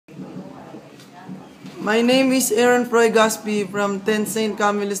My name is Aaron Froi Gaspi from 10 St.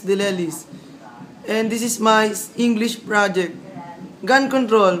 Camillus de Lelis, and this is my English project. Gun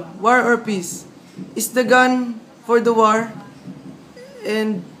control, war or peace? Is the gun for the war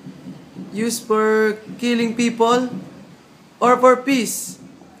and used for killing people, or for peace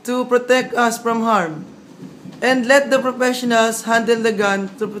to protect us from harm? And let the professionals handle the gun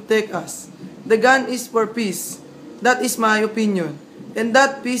to protect us. The gun is for peace. That is my opinion. And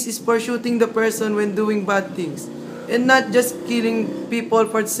that peace is for shooting the person when doing bad things. And not just killing people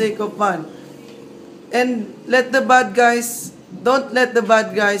for the sake of fun. And don't let the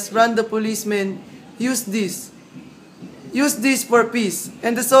bad guys run the policemen. Use this. Use this for peace.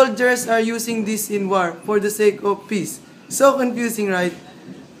 And the soldiers are using this in war for the sake of peace. So confusing, right?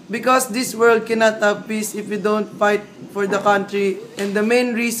 Because this world cannot have peace if we don't fight for the country. And the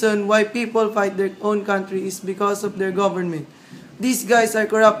main reason why people fight their own country is because of their government. These guys are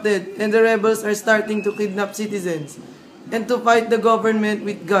corrupted and the rebels are starting to kidnap citizens and to fight the government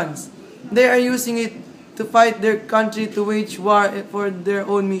with guns. They are using it to fight their country to wage war for their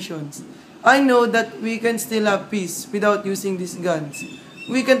own missions. I know that we can still have peace without using these guns.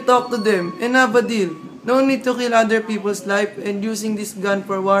 We can talk to them and have a deal. No need to kill other people's life and using this gun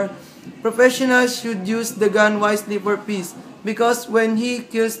for war. Professionals should use the gun wisely for peace because when he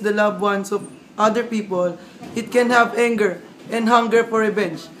kills the loved ones of other people, it can have anger and hunger for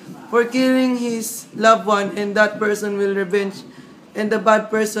revenge. For killing his loved one and that person will revenge and the bad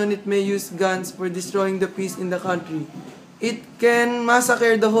person it may use guns for destroying the peace in the country. It can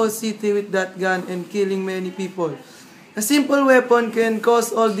massacre the whole city with that gun and killing many people. A simple weapon can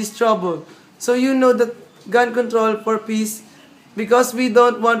cause all this trouble. So you know that gun control for peace because we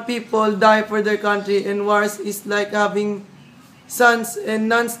don't want people die for their country and wars is like having sons and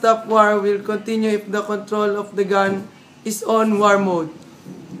non-stop war will continue if the control of the gun is on war mode.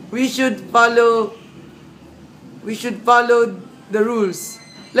 We should follow the rules.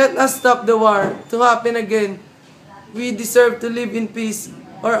 Let us stop the war to happen again. We deserve to live in peace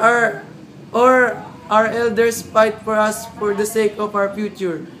or our elders fight for us for the sake of our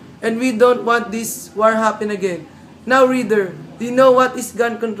future. And we don't want this war happen again. Now reader, do you know what is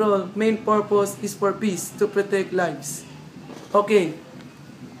gun control? Main purpose is for peace, to protect lives. Okay.